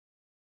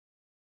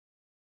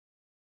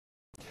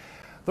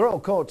The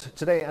Royal Court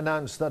today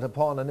announced that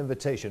upon an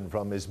invitation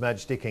from His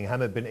Majesty King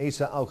Hamad bin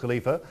Isa Al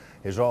Khalifa,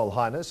 His Royal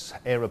Highness,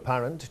 Heir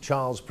Apparent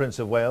Charles Prince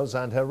of Wales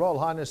and Her Royal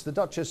Highness the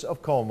Duchess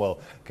of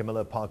Cornwall,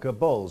 Camilla Parker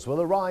Bowles,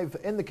 will arrive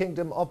in the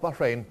Kingdom of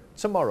Bahrain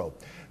tomorrow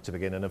to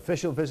begin an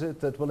official visit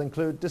that will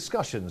include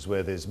discussions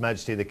with His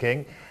Majesty the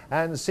King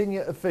and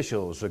senior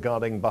officials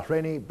regarding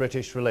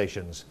Bahraini-British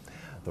relations.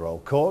 The Royal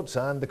Court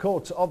and the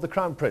Court of the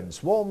Crown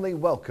Prince warmly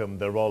welcomed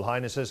their Royal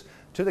Highnesses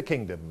to the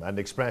Kingdom and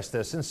expressed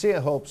their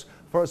sincere hopes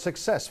for a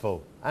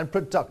successful and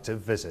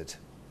productive visit.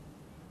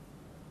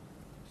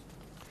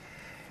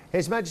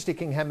 His Majesty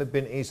King Hamad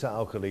bin Isa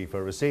Al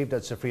Khalifa received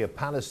at Safriya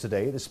Palace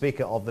today the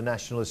Speaker of the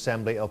National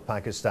Assembly of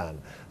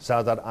Pakistan,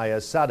 Sardar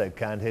Ayaz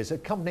Sadek, and his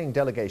accompanying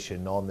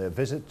delegation on their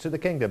visit to the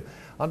Kingdom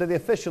under the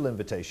official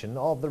invitation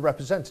of the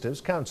Representatives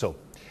Council.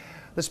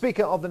 The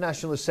Speaker of the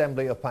National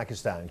Assembly of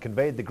Pakistan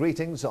conveyed the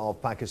greetings of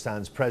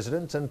Pakistan's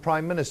President and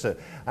Prime Minister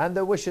and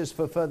their wishes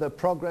for further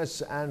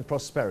progress and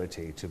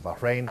prosperity to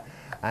Bahrain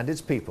and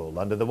its people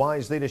under the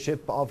wise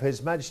leadership of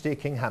His Majesty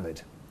King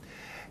Hamad.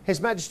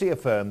 His Majesty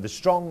affirmed the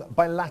strong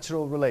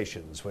bilateral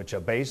relations which are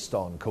based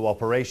on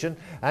cooperation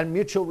and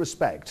mutual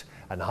respect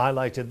and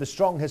highlighted the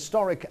strong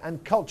historic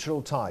and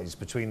cultural ties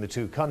between the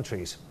two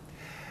countries.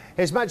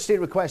 His Majesty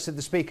requested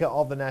the Speaker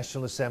of the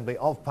National Assembly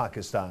of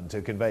Pakistan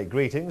to convey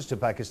greetings to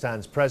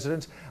Pakistan's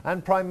President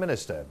and Prime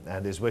Minister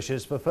and his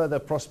wishes for further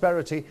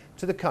prosperity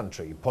to the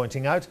country,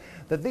 pointing out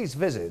that these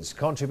visits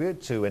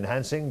contribute to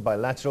enhancing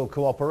bilateral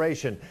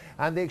cooperation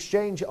and the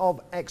exchange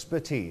of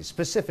expertise,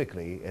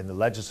 specifically in the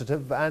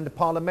legislative and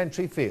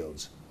parliamentary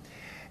fields.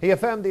 He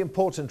affirmed the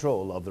important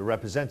role of the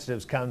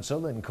Representatives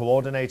Council in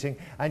coordinating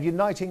and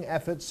uniting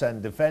efforts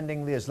and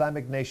defending the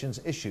Islamic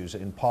nation's issues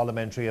in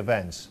parliamentary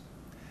events.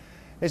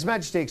 His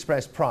Majesty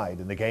expressed pride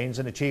in the gains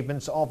and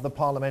achievements of the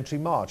Parliamentary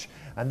March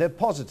and their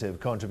positive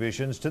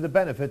contributions to the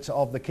benefit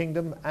of the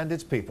Kingdom and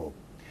its people.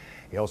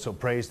 He also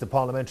praised the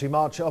Parliamentary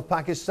March of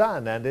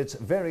Pakistan and its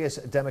various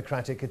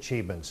democratic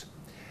achievements.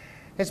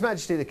 His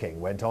Majesty the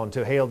King went on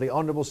to hail the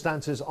honourable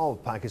stances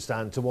of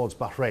Pakistan towards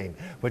Bahrain,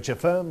 which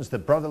affirms the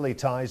brotherly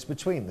ties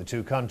between the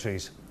two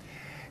countries.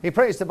 He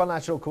praised the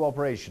bilateral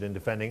cooperation in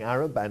defending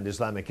Arab and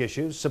Islamic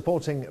issues,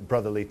 supporting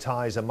brotherly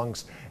ties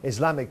amongst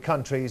Islamic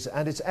countries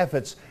and its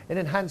efforts in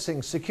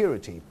enhancing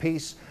security,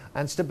 peace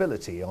and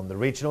stability on the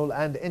regional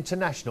and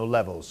international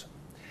levels.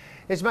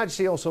 His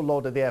Majesty also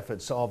lauded the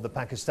efforts of the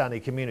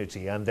Pakistani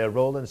community and their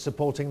role in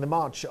supporting the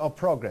march of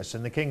progress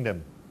in the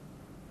Kingdom.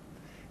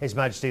 His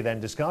Majesty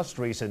then discussed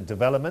recent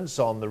developments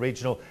on the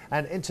regional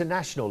and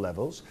international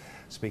levels.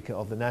 Speaker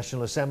of the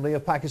National Assembly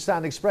of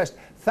Pakistan expressed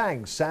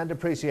thanks and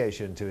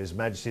appreciation to His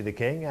Majesty the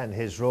King and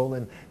his role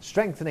in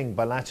strengthening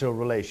bilateral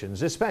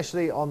relations,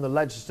 especially on the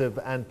legislative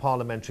and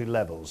parliamentary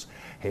levels,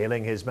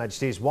 hailing His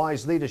Majesty's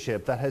wise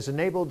leadership that has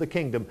enabled the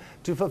Kingdom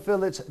to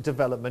fulfill its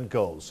development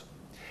goals.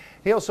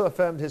 He also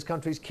affirmed his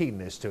country's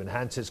keenness to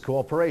enhance its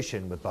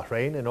cooperation with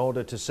Bahrain in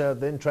order to serve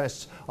the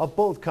interests of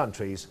both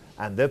countries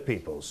and their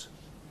peoples.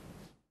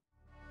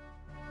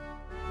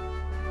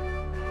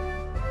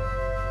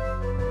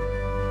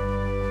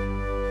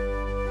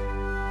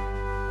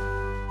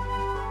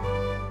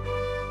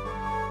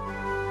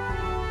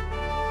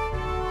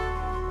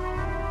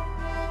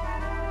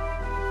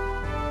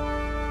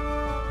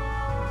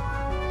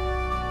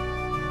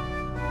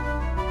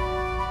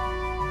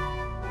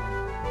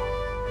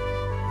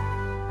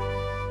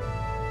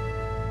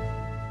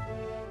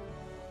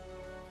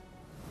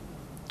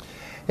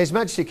 His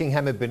Majesty King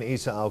Hamad bin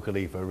Isa Al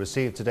Khalifa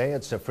received today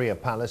at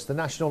Safriya Palace the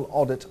National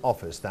Audit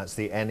Office, that's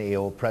the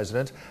NAO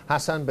President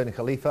Hassan bin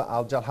Khalifa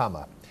Al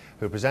Jalhama,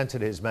 who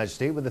presented His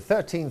Majesty with the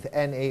 13th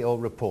NAO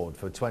report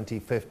for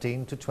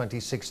 2015 to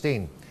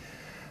 2016.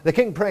 The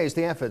King praised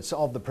the efforts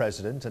of the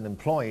President and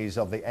employees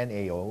of the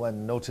NAO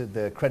and noted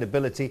their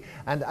credibility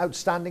and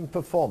outstanding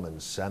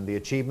performance and the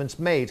achievements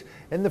made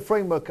in the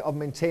framework of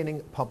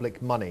maintaining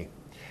public money.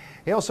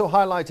 He also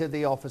highlighted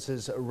the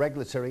office's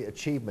regulatory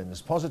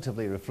achievements,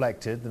 positively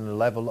reflected in the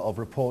level of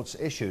reports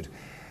issued.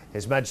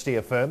 His Majesty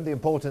affirmed the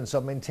importance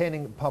of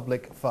maintaining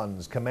public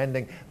funds,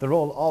 commending the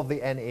role of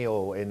the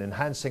NAO in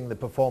enhancing the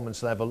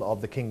performance level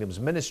of the Kingdom's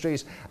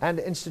ministries and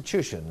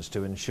institutions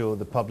to ensure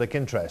the public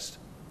interest.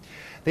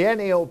 The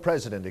NAO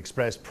President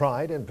expressed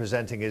pride in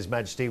presenting His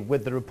Majesty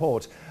with the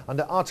report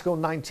under Article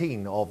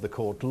 19 of the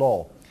Court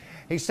Law.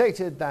 He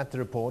stated that the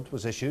report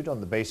was issued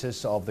on the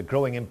basis of the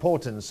growing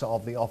importance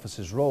of the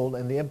office's role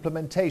in the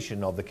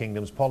implementation of the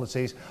Kingdom's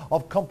policies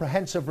of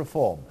comprehensive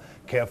reform,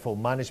 careful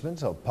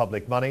management of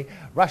public money,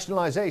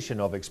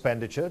 rationalisation of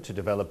expenditure to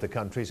develop the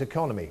country's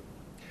economy.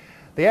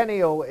 The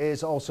NAO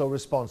is also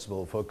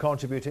responsible for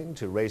contributing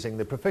to raising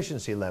the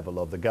proficiency level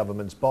of the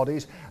government's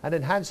bodies and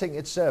enhancing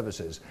its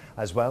services,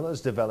 as well as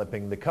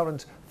developing the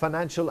current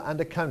financial and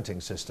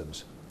accounting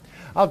systems.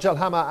 Al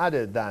Jalhama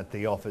added that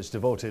the office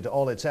devoted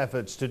all its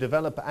efforts to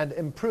develop and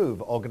improve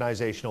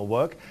organisational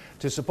work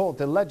to support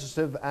the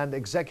legislative and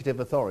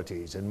executive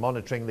authorities in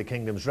monitoring the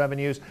Kingdom's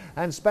revenues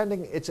and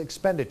spending its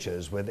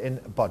expenditures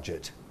within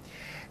budget.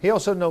 He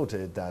also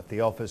noted that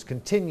the office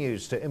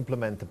continues to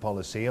implement the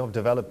policy of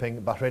developing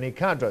Bahraini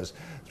cadres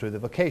through the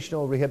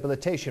vocational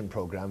rehabilitation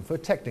program for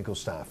technical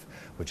staff,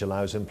 which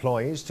allows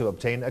employees to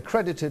obtain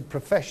accredited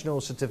professional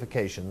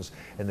certifications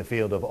in the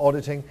field of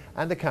auditing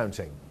and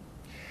accounting.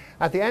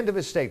 At the end of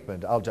his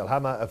statement,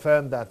 Al-Jalhama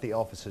affirmed that the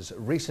office's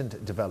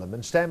recent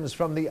development stems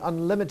from the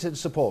unlimited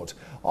support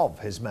of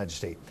His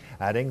Majesty,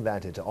 adding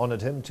that it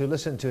honoured him to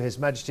listen to His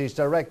Majesty's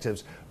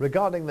directives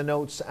regarding the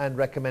notes and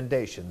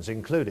recommendations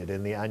included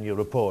in the annual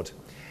report.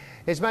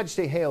 His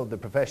Majesty hailed the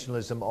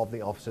professionalism of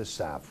the office's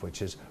staff,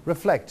 which is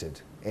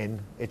reflected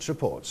in its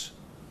reports.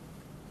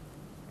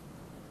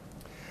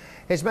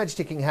 His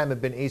Majesty King Hamad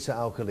bin Isa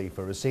Al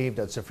Khalifa received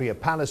at Safriya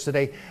Palace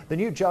today the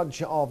new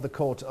judge of the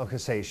Court of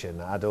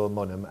Cassation, Adil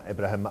Monem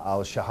Ibrahim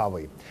Al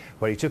Shahawi,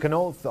 where he took an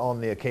oath on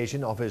the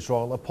occasion of his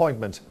royal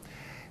appointment.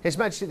 His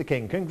Majesty the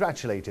King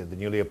congratulated the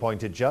newly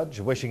appointed judge,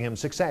 wishing him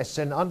success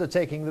in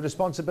undertaking the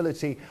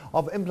responsibility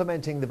of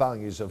implementing the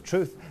values of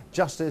truth,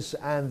 justice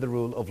and the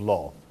rule of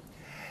law.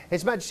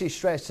 His Majesty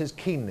stressed his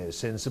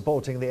keenness in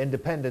supporting the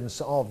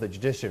independence of the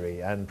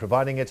judiciary and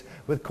providing it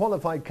with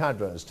qualified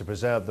cadres to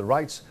preserve the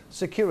rights,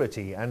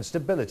 security and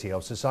stability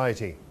of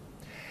society.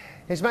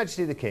 His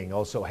Majesty the King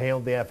also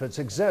hailed the efforts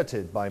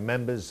exerted by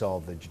members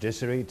of the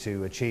judiciary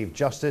to achieve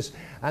justice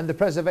and the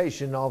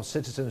preservation of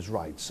citizens'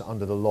 rights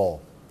under the law.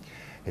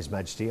 His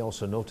Majesty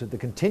also noted the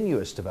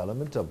continuous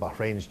development of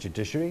Bahrain's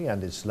judiciary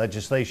and its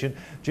legislation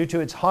due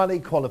to its highly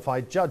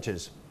qualified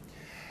judges.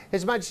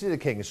 His Majesty the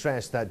King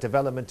stressed that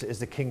development is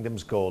the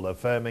Kingdom's goal,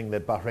 affirming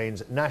that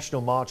Bahrain's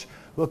national march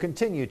will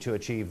continue to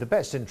achieve the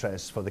best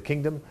interests for the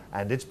Kingdom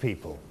and its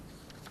people.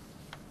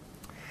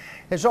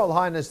 His Royal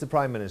Highness the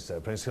Prime Minister,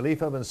 Prince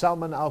Khalifa bin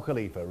Salman Al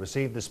Khalifa,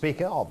 received the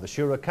Speaker of the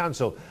Shura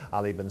Council,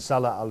 Ali bin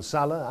Salah Al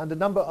Salah, and a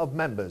number of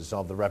members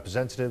of the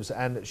Representatives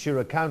and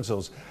Shura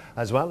Councils,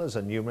 as well as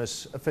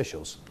numerous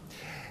officials.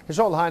 His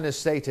Royal Highness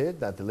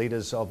stated that the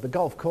leaders of the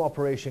Gulf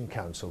Cooperation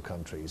Council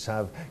countries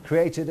have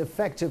created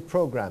effective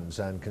programs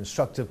and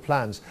constructive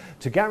plans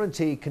to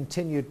guarantee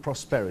continued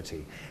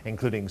prosperity,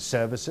 including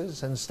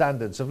services and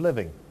standards of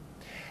living.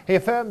 He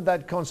affirmed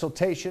that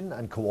consultation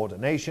and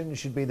coordination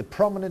should be the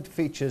prominent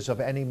features of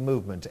any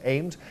movement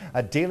aimed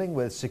at dealing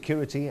with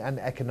security and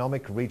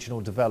economic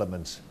regional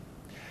developments.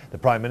 The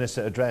Prime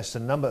Minister addressed a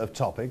number of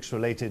topics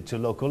related to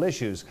local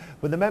issues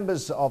with the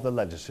members of the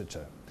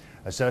legislature,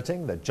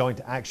 asserting that joint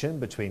action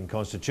between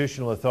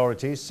constitutional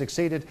authorities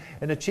succeeded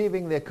in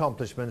achieving the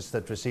accomplishments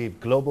that received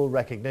global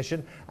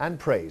recognition and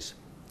praise.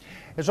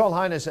 His Royal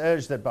Highness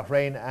urged that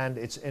Bahrain and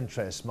its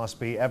interests must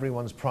be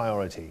everyone's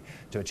priority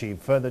to achieve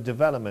further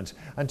development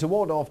and to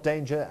ward off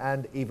danger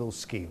and evil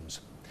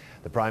schemes.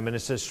 The Prime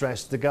Minister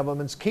stressed the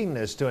government's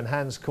keenness to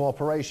enhance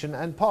cooperation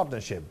and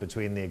partnership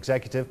between the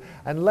executive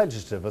and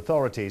legislative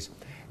authorities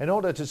in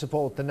order to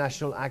support the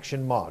National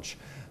Action March,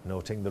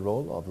 noting the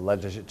role of the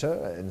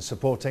legislature in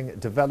supporting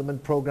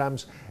development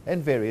programs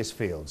in various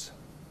fields.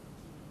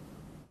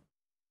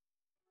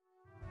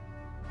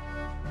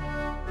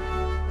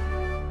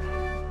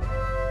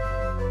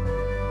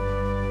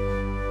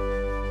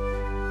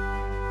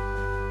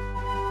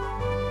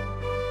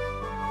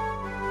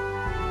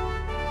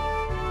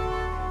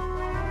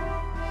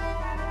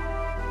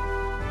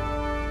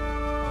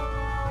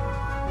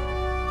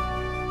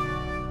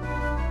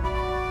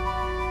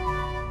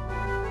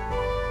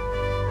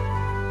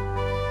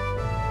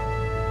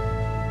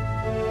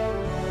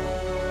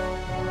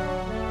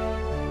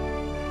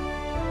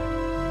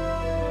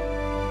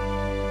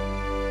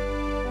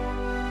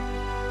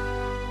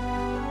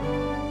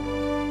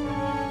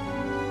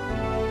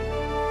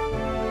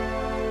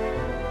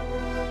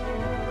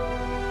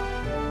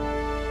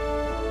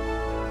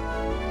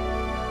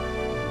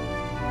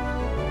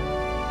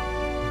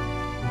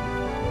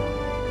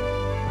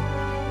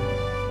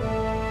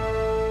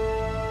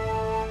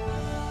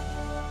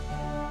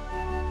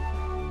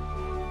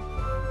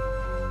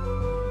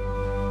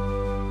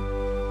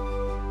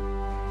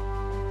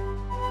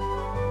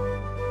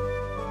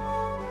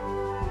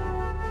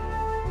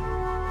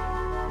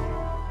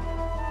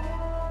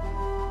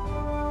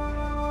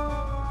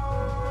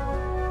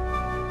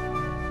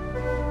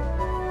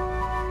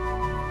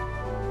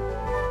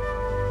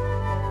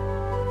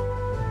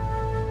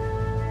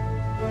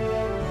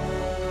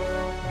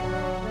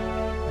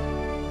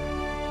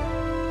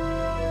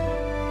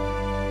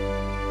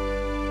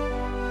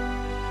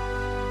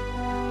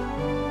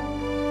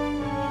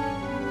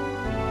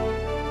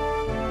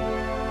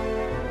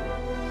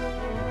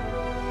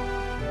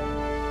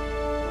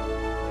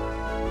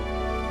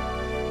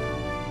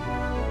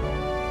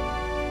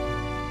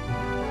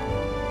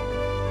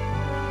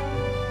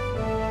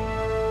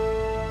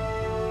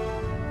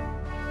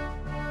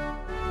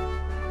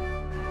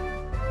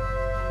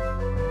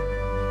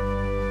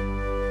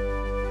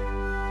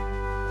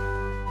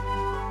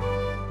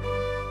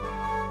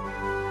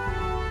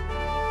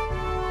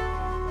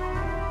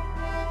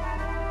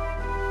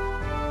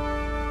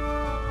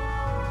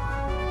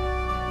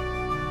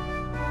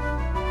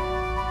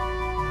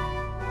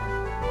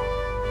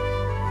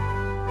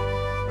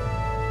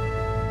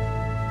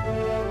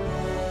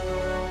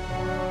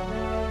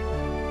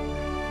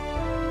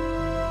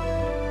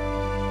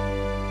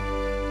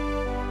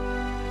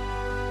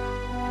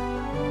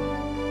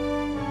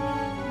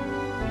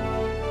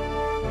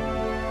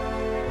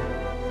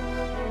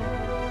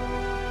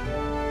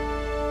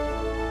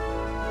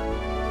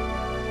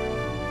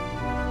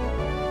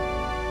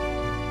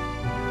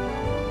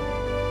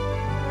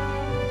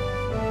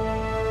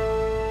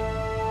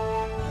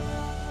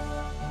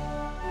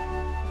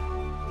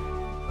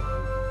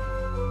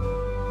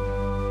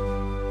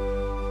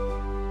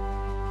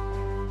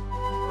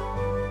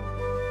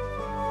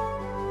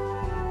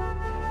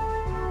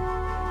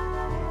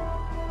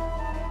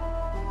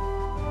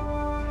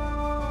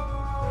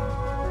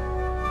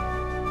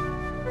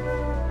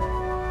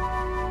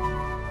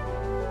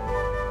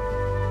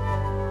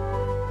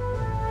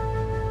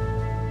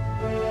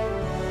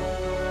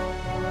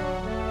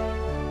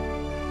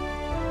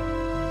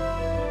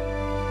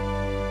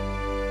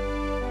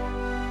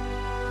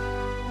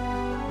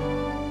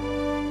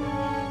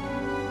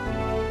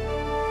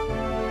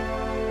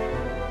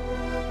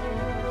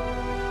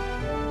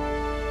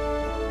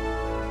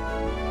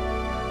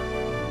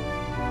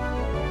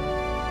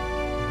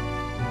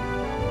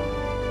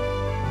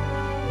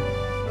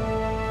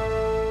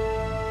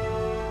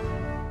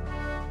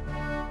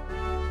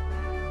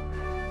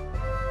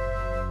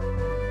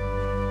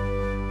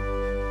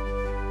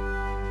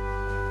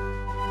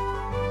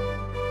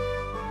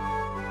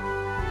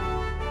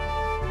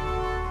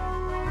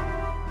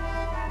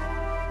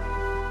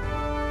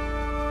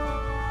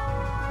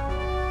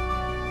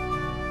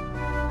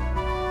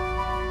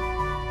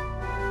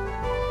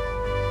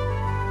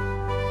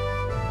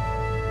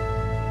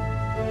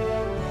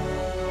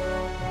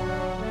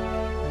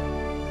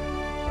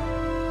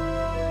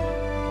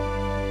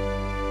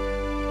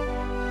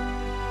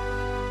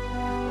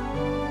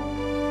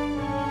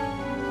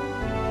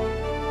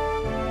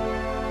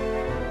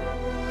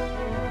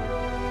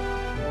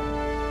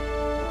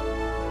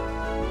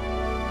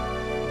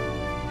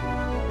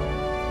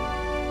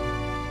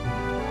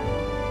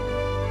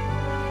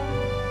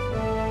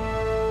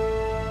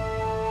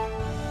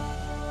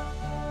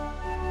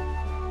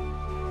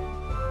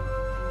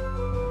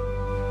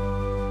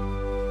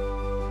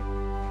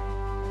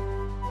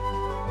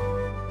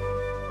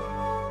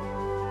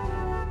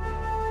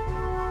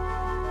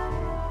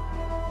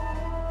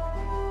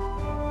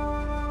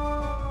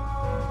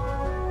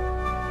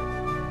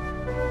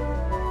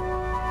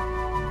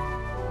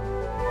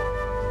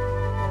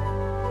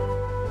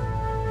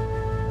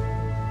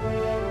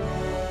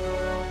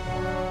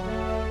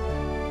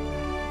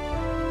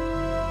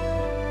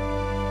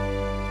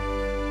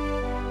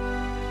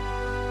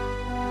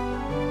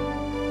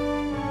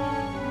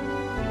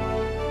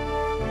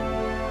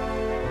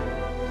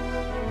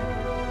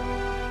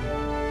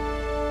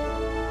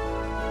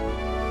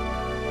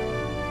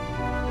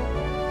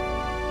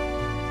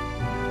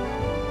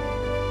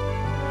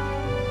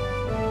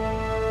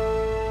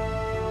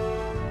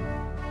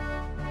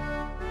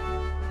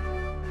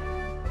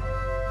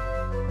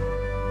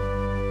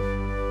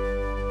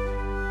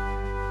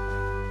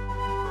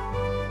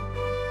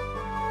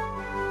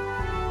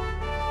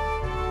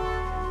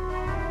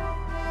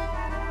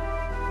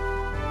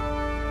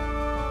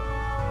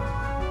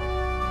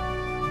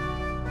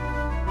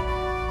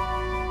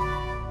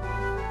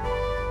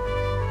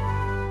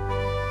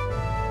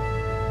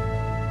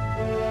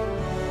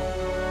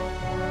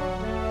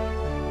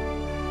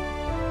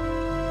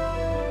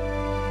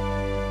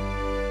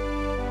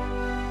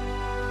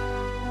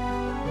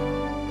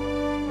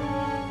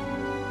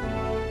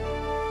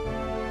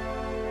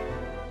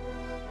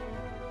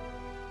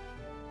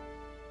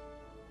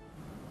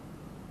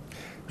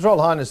 His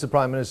Royal Highness the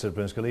Prime Minister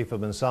Prince Khalifa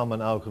bin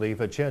Salman Al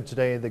Khalifa chaired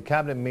today the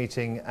cabinet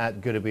meeting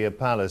at Gudaibiya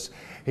Palace.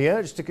 He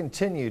urged to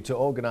continue to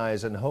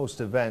organise and host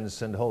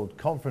events and hold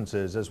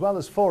conferences as well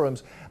as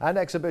forums and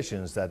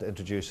exhibitions that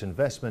introduce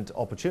investment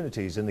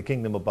opportunities in the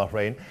Kingdom of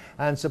Bahrain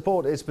and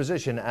support its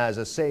position as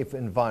a safe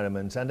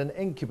environment and an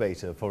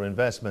incubator for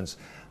investments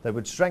that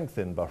would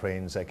strengthen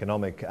Bahrain's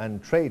economic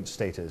and trade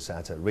status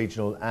at a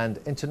regional and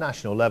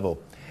international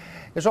level.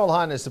 His Royal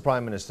Highness the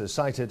Prime Minister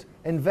cited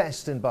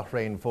Invest in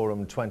Bahrain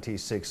Forum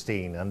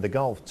 2016 and the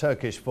Gulf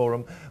Turkish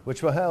Forum,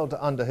 which were held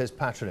under his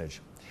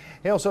patronage.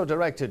 He also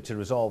directed to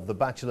resolve the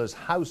bachelors'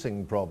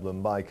 housing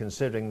problem by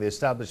considering the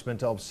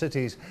establishment of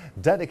cities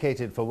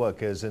dedicated for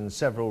workers in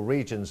several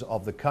regions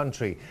of the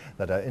country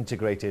that are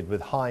integrated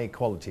with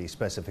high-quality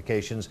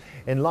specifications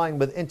in line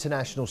with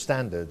international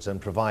standards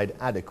and provide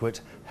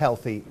adequate,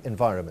 healthy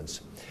environments.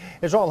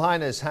 His Royal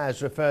Highness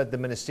has referred the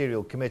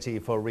Ministerial Committee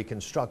for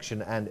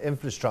Reconstruction and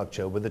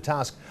Infrastructure with the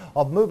task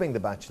of moving the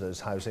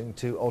bachelors' housing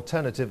to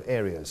alternative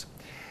areas.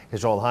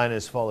 His Royal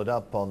Highness followed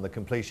up on the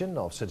completion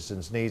of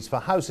citizens' needs for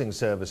housing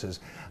services,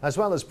 as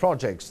well as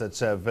projects that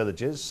serve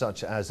villages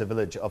such as the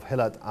village of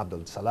Hilat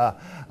Abdul Salah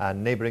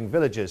and neighbouring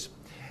villages.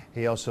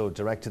 He also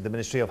directed the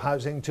Ministry of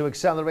Housing to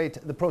accelerate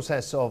the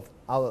process of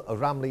Al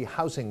Ramli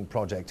housing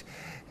project.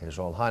 His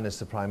Royal Highness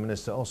the Prime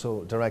Minister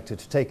also directed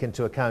to take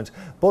into account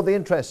both the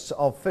interests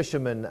of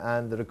fishermen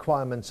and the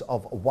requirements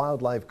of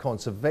wildlife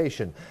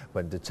conservation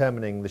when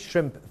determining the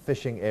shrimp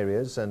fishing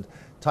areas and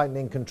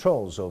tightening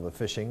controls over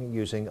fishing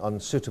using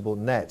unsuitable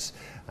nets,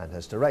 and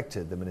has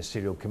directed the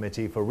Ministerial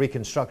Committee for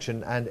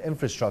Reconstruction and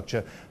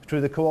Infrastructure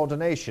through the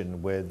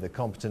coordination with the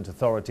competent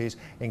authorities,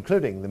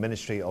 including the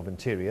Ministry of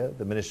Interior,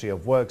 the Ministry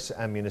of Works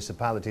and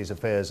Municipalities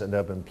Affairs and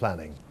Urban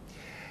Planning.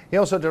 He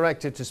also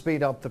directed to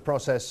speed up the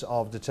process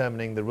of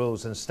determining the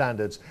rules and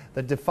standards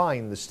that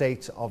define the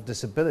state of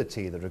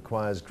disability that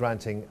requires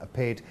granting a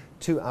paid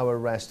 2-hour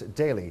rest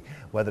daily,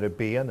 whether it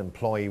be an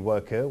employee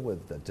worker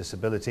with a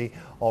disability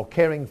or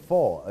caring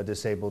for a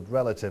disabled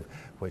relative,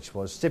 which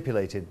was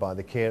stipulated by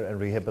the Care and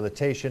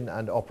Rehabilitation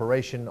and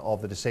Operation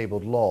of the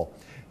Disabled Law,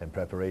 in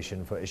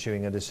preparation for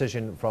issuing a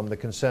decision from the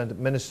concerned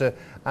minister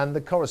and the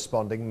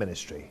corresponding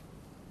ministry.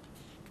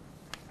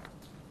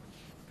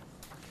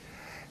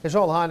 His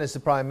Royal Highness the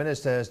Prime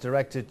Minister has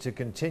directed to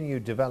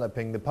continue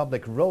developing the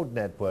public road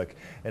network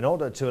in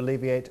order to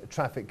alleviate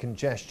traffic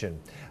congestion,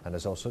 and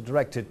has also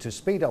directed to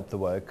speed up the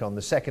work on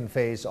the second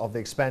phase of the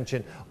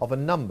expansion of a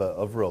number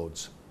of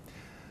roads.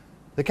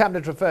 The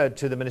Cabinet referred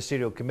to the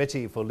Ministerial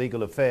Committee for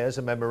Legal Affairs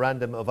a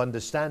memorandum of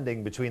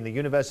understanding between the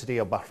University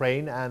of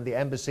Bahrain and the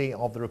Embassy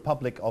of the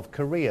Republic of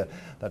Korea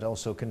that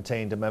also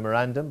contained a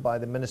memorandum by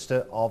the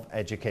Minister of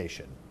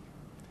Education.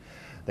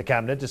 The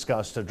Cabinet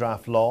discussed a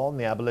draft law on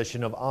the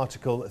abolition of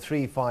Article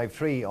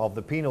 353 of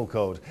the Penal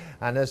Code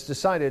and has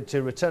decided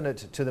to return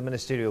it to the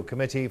Ministerial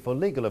Committee for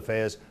Legal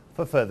Affairs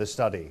for further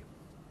study.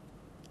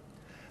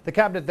 The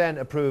Cabinet then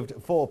approved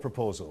 4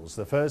 proposals.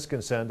 The first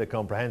concerned a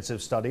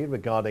comprehensive study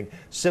regarding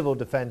Civil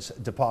Defence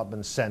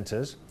Department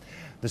centres,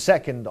 the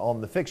second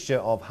on the fixture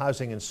of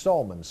housing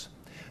instalments,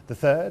 the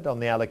third on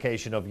the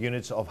allocation of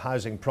units of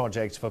housing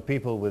projects for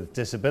people with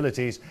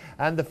disabilities,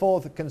 and the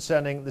fourth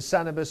concerning the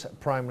Sanibus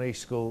Primary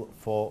School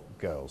for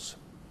Girls.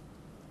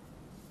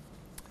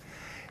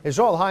 His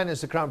Royal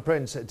Highness the Crown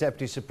Prince,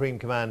 Deputy Supreme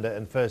Commander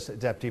and First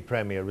Deputy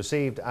Premier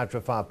received at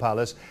Rafah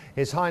Palace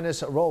His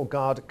Highness Royal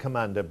Guard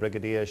Commander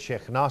Brigadier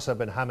Sheikh Nasser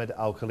bin Hamad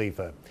Al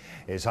Khalifa,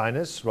 His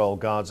Highness Royal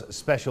Guard's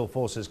Special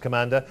Forces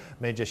Commander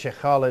Major Sheikh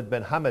Khalid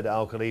bin Hamad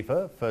Al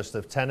Khalifa, First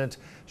Lieutenant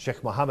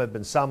Sheikh Mohammed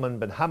bin Salman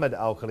bin Hamad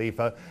Al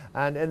Khalifa,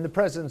 and in the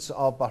presence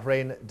of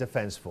Bahrain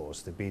Defence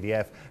Force, the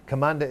BDF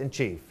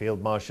Commander-in-Chief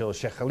Field Marshal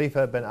Sheikh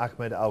Khalifa bin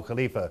Ahmed Al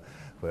Khalifa,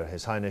 where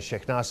His Highness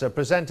Sheikh Nasser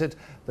presented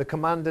the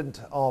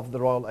Commandant of the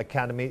Royal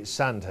Academy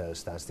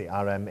Sandhurst, that's the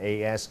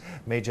RMAS,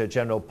 Major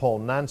General Paul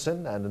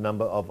Nansen, and a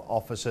number of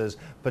officers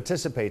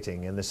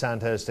participating in the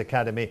Sandhurst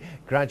Academy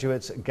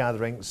Graduates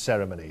Gathering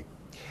Ceremony.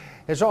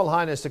 His Royal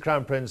Highness the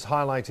Crown Prince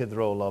highlighted the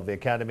role of the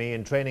Academy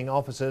in training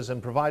officers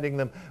and providing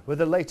them with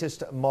the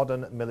latest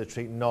modern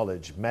military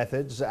knowledge,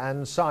 methods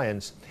and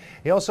science.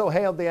 He also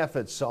hailed the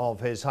efforts of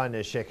His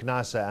Highness Sheikh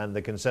Nasser and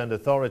the concerned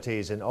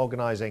authorities in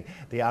organising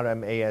the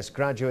RMAS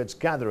Graduates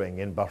Gathering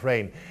in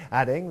Bahrain,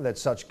 adding that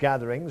such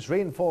gatherings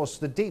reinforce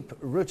the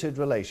deep-rooted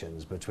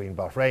relations between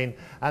Bahrain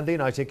and the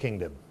United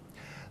Kingdom.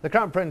 The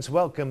Crown Prince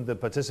welcomed the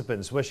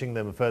participants, wishing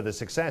them further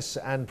success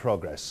and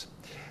progress.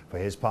 For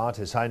his part,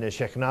 His Highness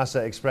Sheikh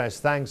Nasser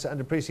expressed thanks and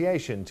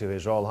appreciation to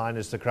His Royal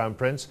Highness the Crown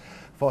Prince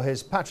for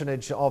his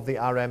patronage of the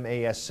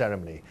RMAS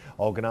ceremony,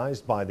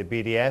 organised by the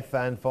BDF,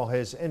 and for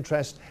his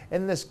interest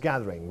in this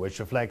gathering, which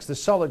reflects the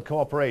solid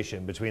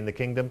cooperation between the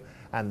Kingdom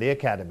and the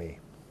Academy.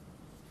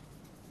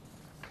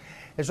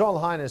 His Royal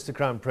Highness the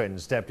Crown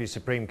Prince, Deputy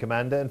Supreme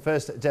Commander and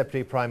First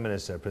Deputy Prime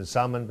Minister Prince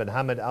Salman bin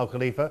Hamad Al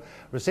Khalifa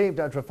received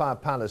at Rafah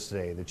Palace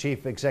today the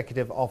Chief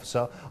Executive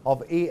Officer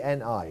of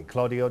ENI,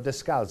 Claudio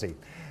Descalzi.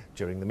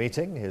 During the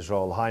meeting, His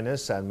Royal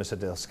Highness and Mr.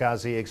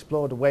 Descalzi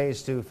explored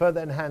ways to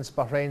further enhance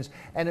Bahrain's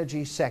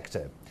energy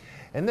sector.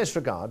 In this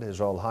regard, His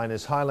Royal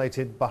Highness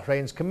highlighted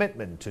Bahrain's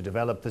commitment to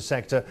develop the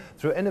sector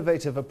through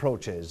innovative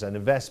approaches and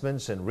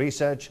investments in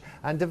research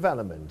and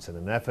development in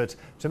an effort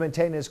to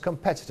maintain its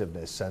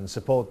competitiveness and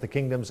support the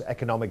kingdom's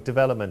economic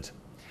development.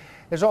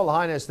 His Royal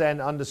Highness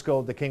then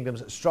underscored the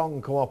kingdom's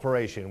strong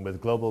cooperation with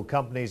global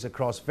companies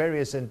across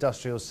various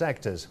industrial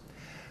sectors.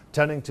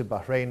 Turning to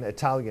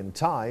Bahrain-Italian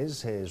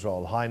ties, His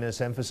Royal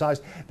Highness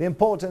emphasized the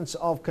importance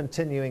of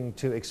continuing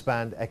to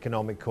expand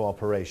economic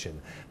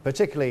cooperation,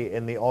 particularly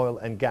in the oil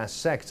and gas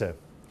sector.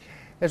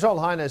 His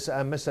Royal Highness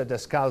and Mr.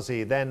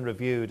 Descalzi then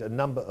reviewed a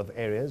number of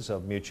areas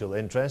of mutual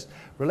interest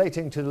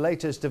relating to the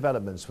latest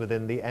developments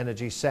within the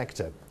energy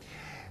sector.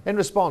 In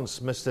response,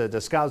 Mr.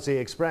 Descalzi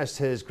expressed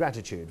his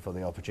gratitude for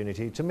the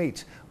opportunity to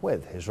meet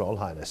with His Royal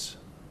Highness.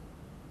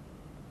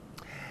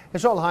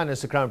 His Royal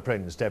Highness the Crown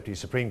Prince, Deputy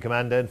Supreme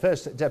Commander and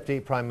First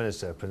Deputy Prime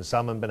Minister Prince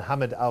Salman bin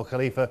Hamad Al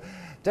Khalifa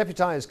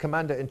deputised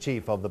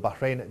Commander-in-Chief of the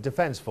Bahrain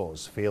Defence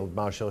Force, Field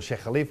Marshal Sheikh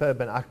Khalifa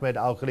bin Ahmed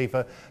Al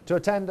Khalifa, to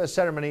attend a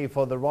ceremony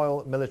for the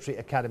Royal Military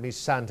Academy's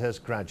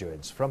Sandhurst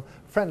graduates from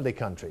friendly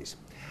countries.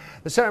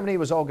 The ceremony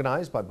was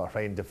organised by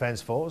Bahrain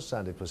Defence Force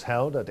and it was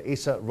held at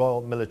Isa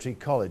Royal Military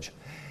College.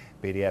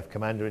 BDF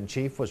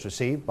Commander-in-Chief was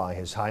received by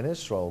His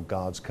Highness Royal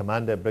Guards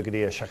Commander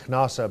Brigadier Sheikh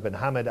Nasser bin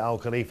Hamad Al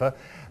Khalifa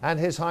and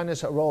His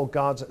Highness Royal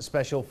Guards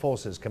Special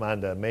Forces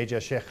Commander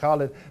Major Sheikh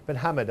Khalid bin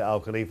Hamad Al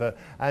Khalifa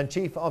and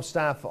Chief of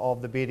Staff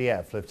of the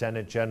BDF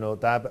Lieutenant General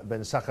Dab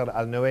bin Sakhar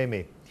Al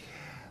Nuaimi.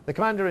 The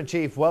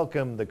Commander-in-Chief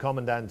welcomed the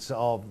Commandant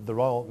of the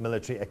Royal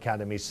Military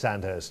Academy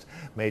Sandhurst,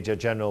 Major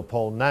General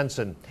Paul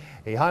Nansen.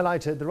 He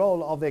highlighted the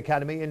role of the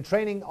Academy in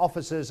training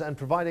officers and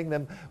providing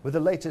them with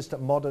the latest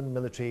modern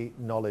military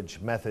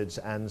knowledge, methods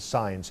and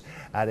science,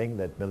 adding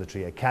that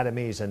military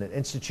academies and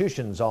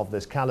institutions of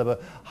this caliber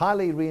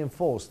highly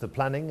reinforce the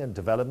planning and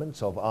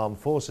development of armed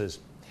forces.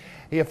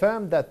 He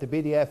affirmed that the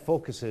BDF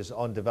focuses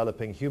on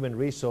developing human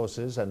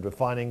resources and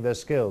refining their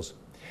skills.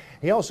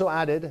 He also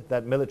added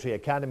that military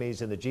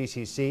academies in the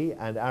GCC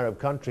and Arab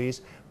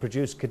countries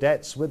produce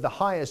cadets with the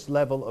highest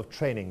level of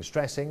training,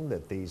 stressing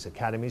that these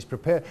academies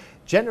prepare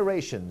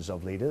generations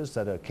of leaders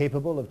that are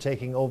capable of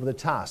taking over the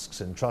tasks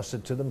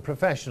entrusted to them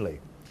professionally.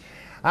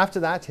 After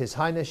that, His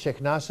Highness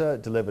Sheikh Nasser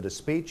delivered a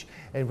speech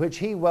in which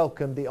he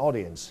welcomed the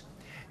audience.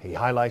 He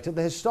highlighted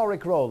the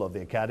historic role of the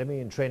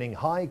Academy in training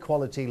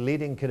high-quality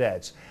leading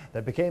cadets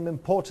that became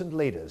important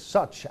leaders,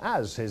 such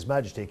as His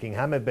Majesty King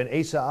Hamad bin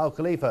Isa Al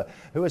Khalifa,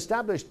 who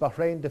established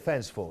Bahrain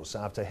Defence Force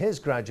after his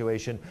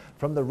graduation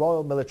from the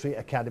Royal Military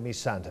Academy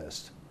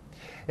Sandhurst.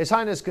 His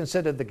Highness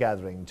considered the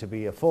gathering to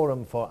be a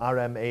forum for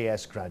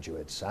RMAS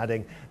graduates,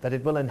 adding that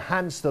it will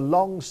enhance the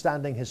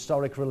long-standing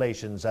historic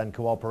relations and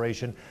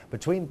cooperation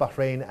between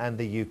Bahrain and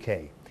the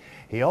UK.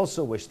 He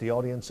also wished the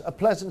audience a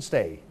pleasant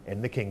stay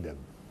in the Kingdom.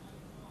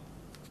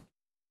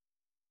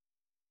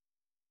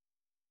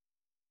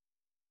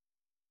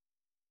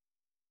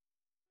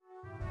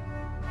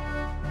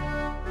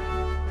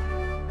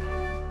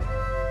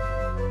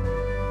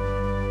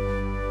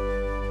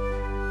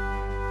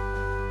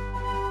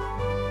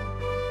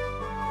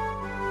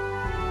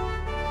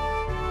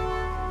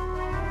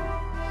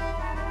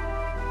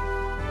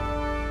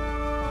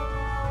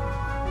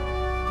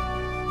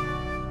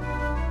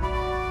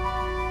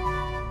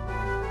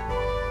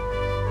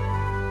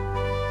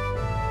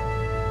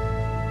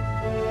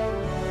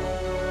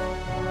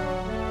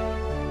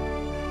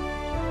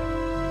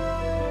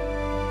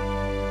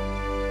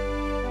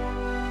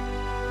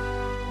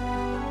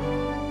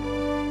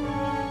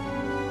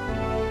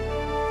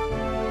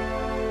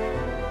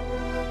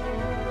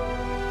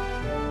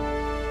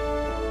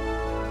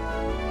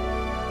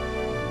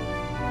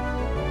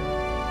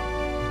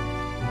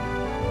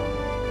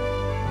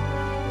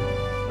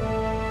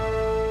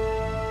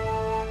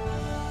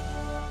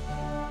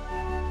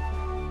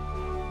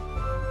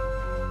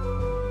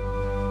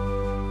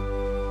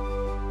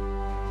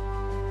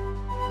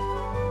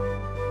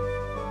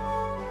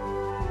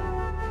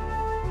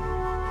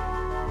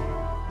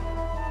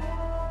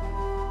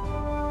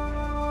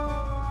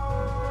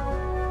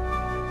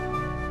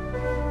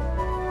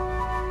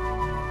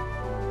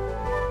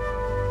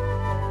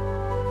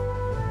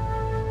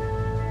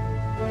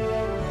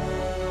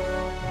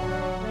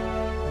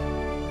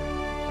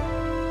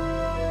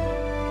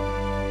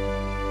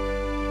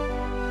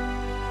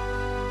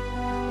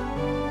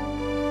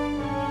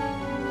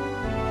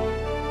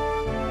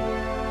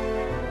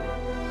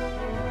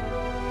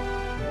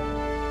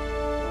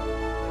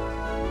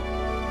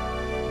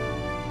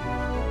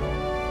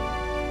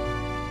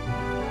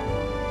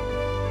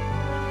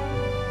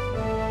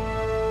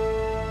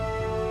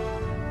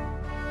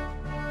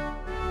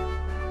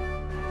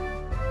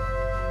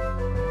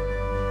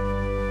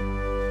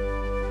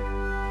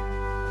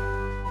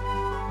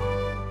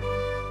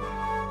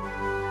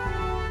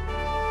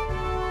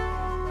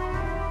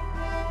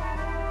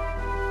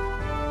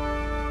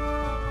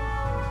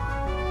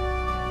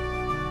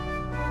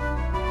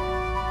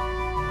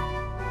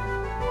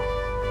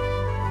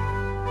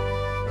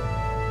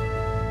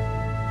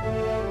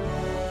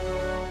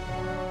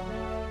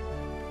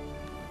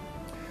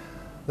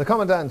 The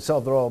Commandant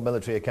of the Royal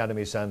Military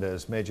Academy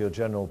Sandhurst, Major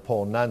General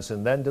Paul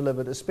Nansen, then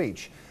delivered a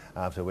speech,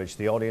 after which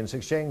the audience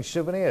exchanged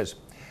souvenirs.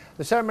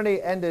 The ceremony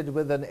ended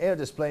with an air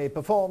display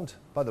performed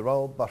by the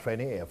Royal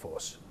Bahraini Air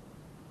Force.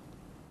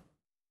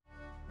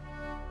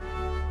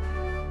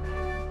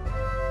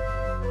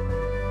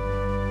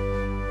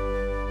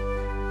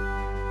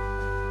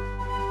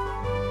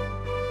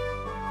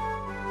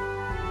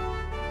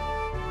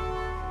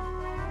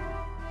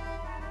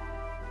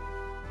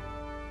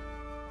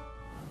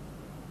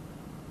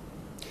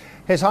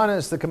 His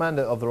Highness the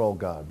Commander of the Royal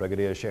Guard,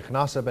 Brigadier Sheikh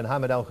Nasser bin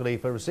Hamad Al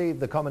Khalifa,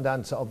 received the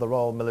Commandant of the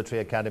Royal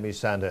Military Academy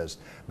Sandhurst,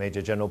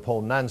 Major General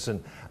Paul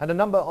Nansen, and a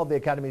number of the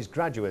Academy's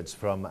graduates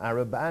from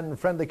Arab and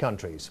friendly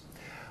countries.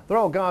 The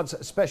Royal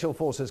Guard's Special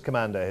Forces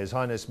Commander, His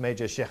Highness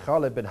Major Sheikh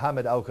Khalid bin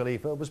Hamad Al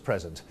Khalifa, was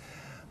present.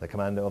 The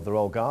Commander of the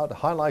Royal Guard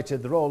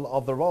highlighted the role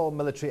of the Royal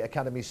Military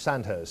Academy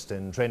Sandhurst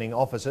in training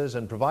officers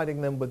and providing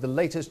them with the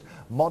latest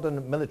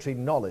modern military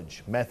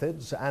knowledge,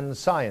 methods and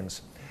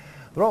science.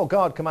 The Royal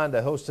Guard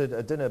Commander hosted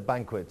a dinner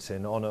banquet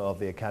in honour of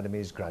the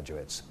Academy's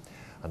graduates.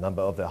 A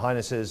number of Their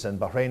Highnesses and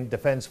Bahrain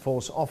Defence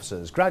Force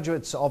officers,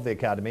 graduates of the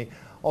Academy,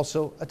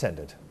 also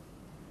attended.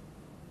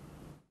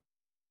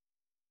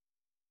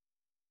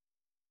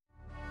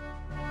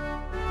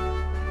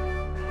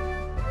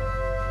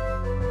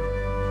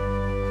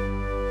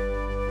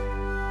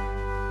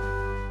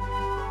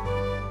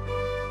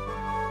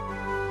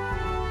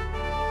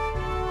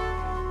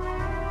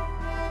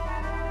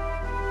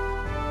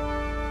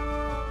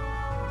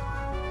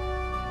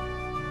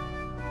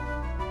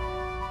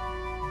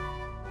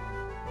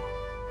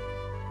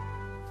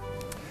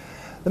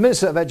 The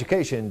Minister of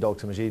Education,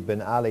 Dr. Majid bin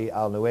Ali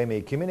Al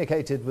Nuaimi,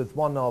 communicated with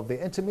one of the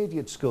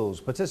intermediate schools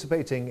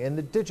participating in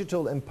the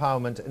Digital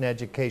Empowerment in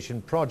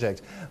Education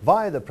project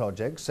via the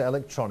project's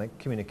electronic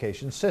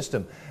communication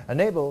system,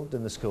 enabled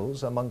in the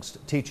schools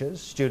amongst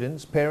teachers,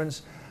 students,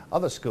 parents,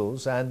 other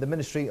schools and the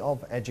Ministry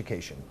of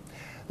Education.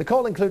 The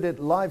call included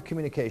live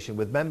communication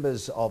with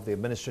members of the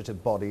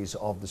administrative bodies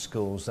of the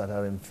schools that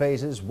are in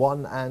phases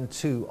 1 and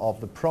 2 of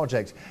the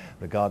project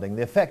regarding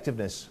the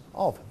effectiveness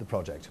of the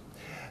project.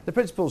 The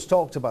principals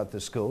talked about the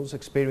school's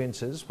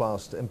experiences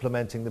whilst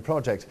implementing the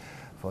project.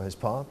 For his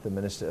part, the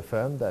Minister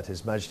affirmed that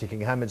His Majesty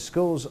King Hamed's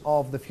Schools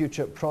of the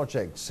Future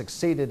project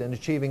succeeded in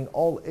achieving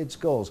all its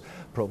goals,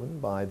 proven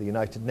by the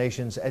United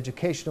Nations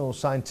Educational,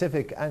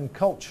 Scientific and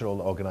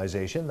Cultural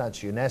Organization,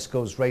 that's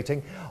UNESCO's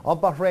rating of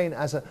Bahrain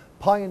as a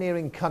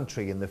pioneering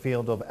country in the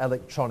field of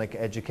electronic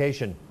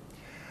education.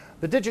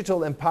 The Digital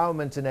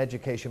Empowerment in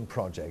Education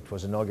project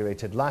was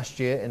inaugurated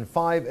last year in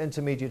 5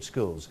 intermediate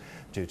schools.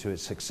 Due to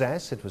its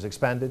success, it was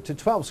expanded to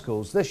 12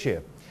 schools this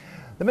year.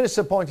 The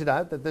Minister pointed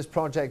out that this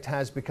project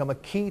has become a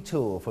key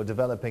tool for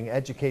developing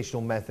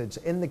educational methods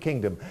in the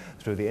Kingdom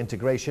through the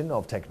integration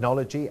of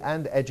technology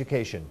and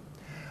education.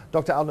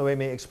 Dr. Al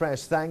Nuaimi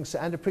expressed thanks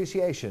and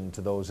appreciation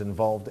to those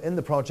involved in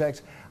the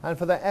project and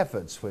for their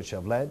efforts which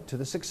have led to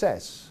the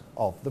success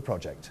of the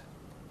project.